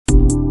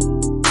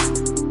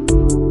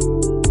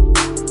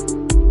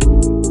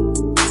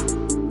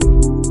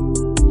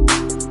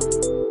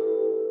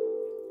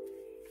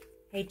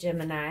Hey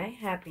Gemini,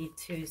 happy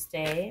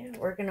Tuesday.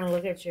 We're going to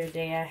look at your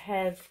day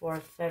ahead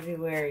for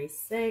February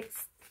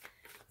 6th.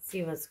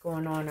 See what's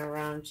going on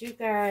around you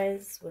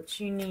guys, what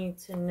you need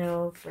to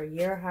know for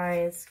your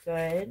highest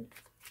good.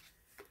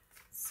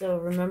 So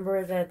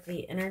remember that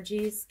the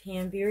energies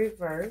can be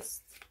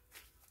reversed.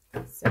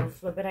 So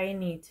flip it how you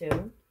need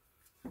to.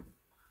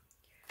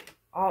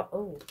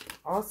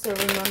 Also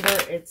remember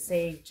it's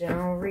a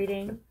general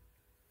reading.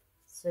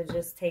 So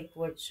just take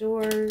what's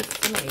yours.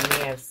 Some of you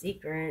may have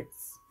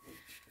secrets.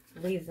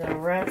 Leave the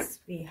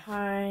rest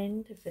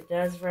behind. If it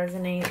does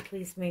resonate,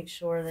 please make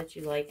sure that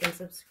you like and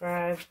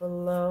subscribe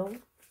below.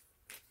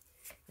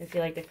 If you'd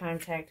like to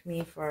contact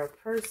me for a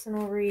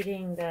personal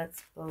reading,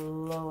 that's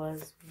below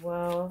as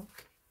well.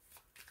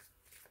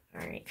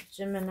 Alright,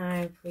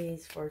 Gemini,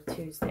 please, for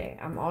Tuesday.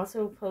 I'm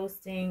also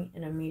posting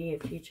an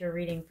immediate future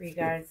reading for you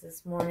guys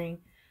this morning.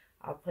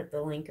 I'll put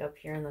the link up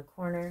here in the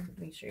corner.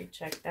 Make sure you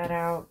check that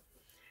out.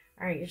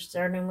 Alright, you're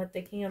starting with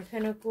the King of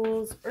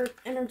Pentacles, Earth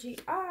energy,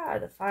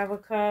 the Five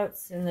of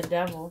Cups, and the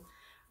Devil.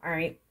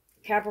 Alright,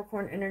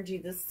 Capricorn energy,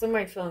 this is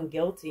somebody feeling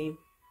guilty.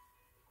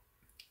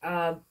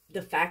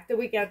 The fact that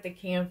we got the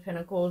King of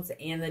Pentacles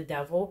and the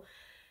Devil,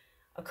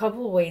 a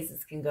couple of ways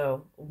this can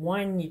go.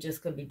 One, you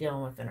just could be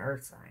dealing with an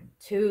Earth sign.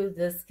 Two,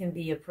 this can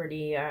be a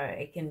pretty,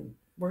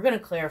 we're going to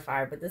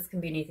clarify, but this can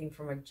be anything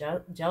from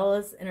a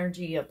jealous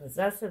energy, a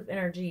possessive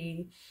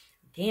energy,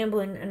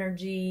 gambling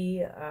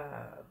energy,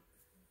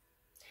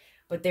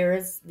 but there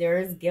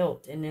is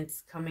guilt, and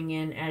it's coming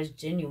in as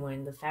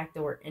genuine. The fact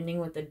that we're ending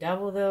with the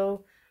Devil,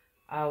 though,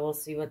 we'll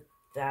see what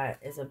that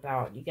is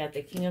about. You got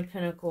the King of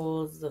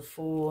Pentacles, the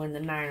Fool, and the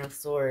Nine of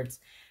Swords.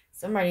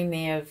 Somebody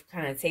may have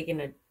kind of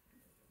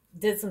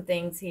did some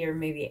things here,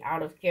 maybe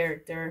out of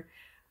character.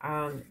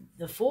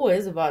 The Fool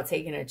is about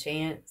taking a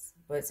chance,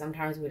 but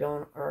sometimes we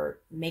don't,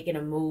 or making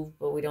a move,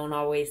 but we don't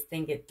always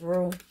think it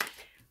through.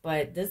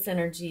 But this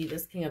energy,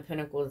 this King of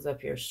Pentacles is up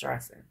here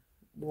stressing,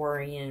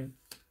 worrying.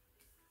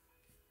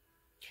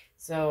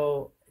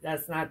 So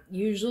that's not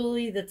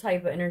usually the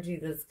type of energy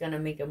that's going to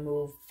make a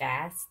move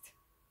fast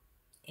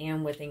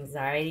and with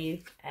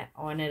anxiety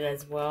on it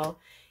as well.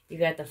 You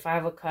got the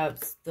Five of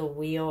Cups, the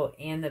Wheel,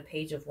 and the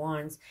Page of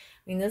Wands.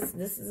 I mean, this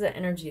is an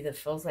energy that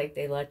feels like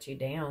they let you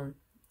down.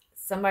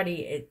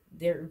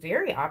 They're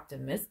very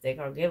optimistic.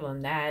 I'll give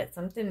them that.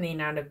 Something may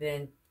not have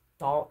been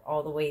thought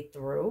all the way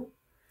through.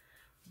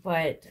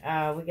 But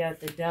we got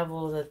the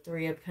Devil, the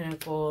Three of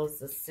Pentacles,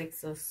 the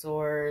Six of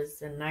Swords,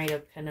 the Knight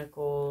of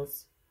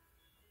Pentacles.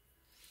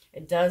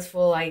 It does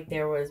feel like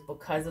there was,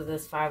 because of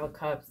this Five of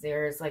Cups,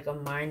 there's like a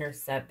minor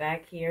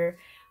setback here.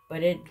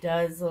 But it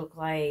does look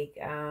like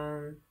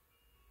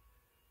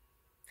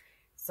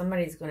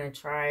somebody's going to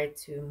try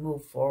to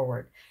move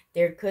forward.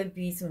 There could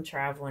be some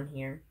traveling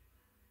here.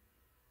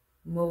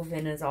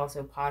 Moving is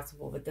also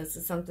possible, but this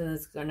is something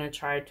that's going to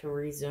try to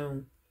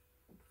resume.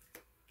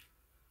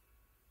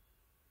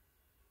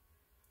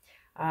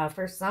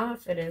 For some,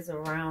 if it is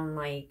around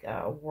like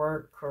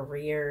work,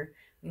 career,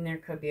 I mean, there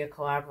could be a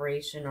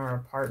collaboration or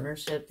a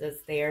partnership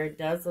that's there. It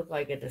does look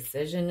like a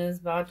decision is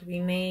about to be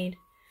made.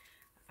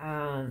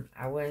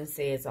 I wouldn't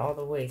say it's all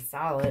the way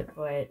solid,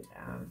 but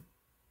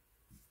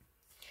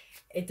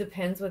it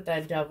depends what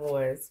that Devil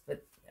is.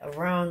 But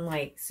around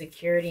like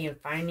security and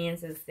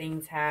finances,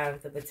 things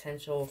have the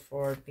potential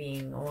for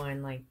being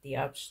on like the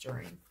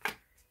upstream.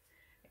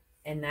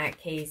 In that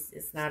case,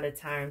 it's not a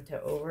time to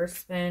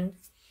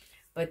overspend.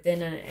 But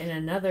then in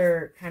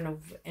another kind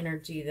of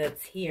energy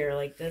that's here,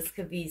 like this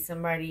could be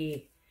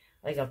somebody,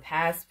 like a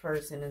past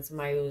person, and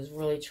somebody who's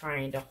really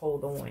trying to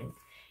hold on.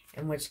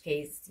 In which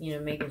case, you know,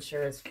 making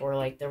sure it's for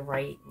like the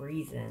right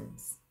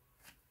reasons.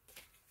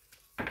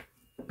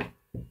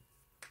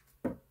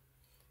 All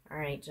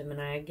right,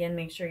 Gemini, again,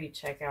 make sure you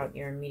check out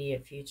your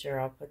immediate future.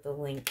 I'll put the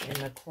link in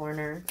the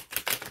corner.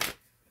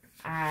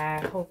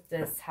 I hope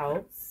this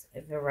helps.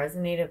 If it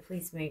resonated,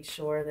 please make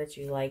sure that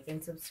you like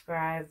and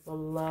subscribe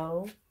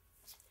below.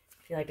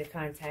 If you'd like to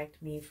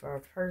contact me for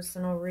a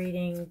personal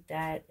reading,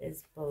 that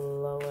is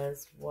below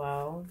as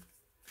well.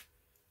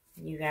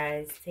 You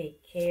guys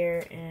take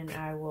care, and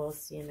I will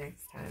see you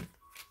next time.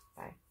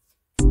 Bye.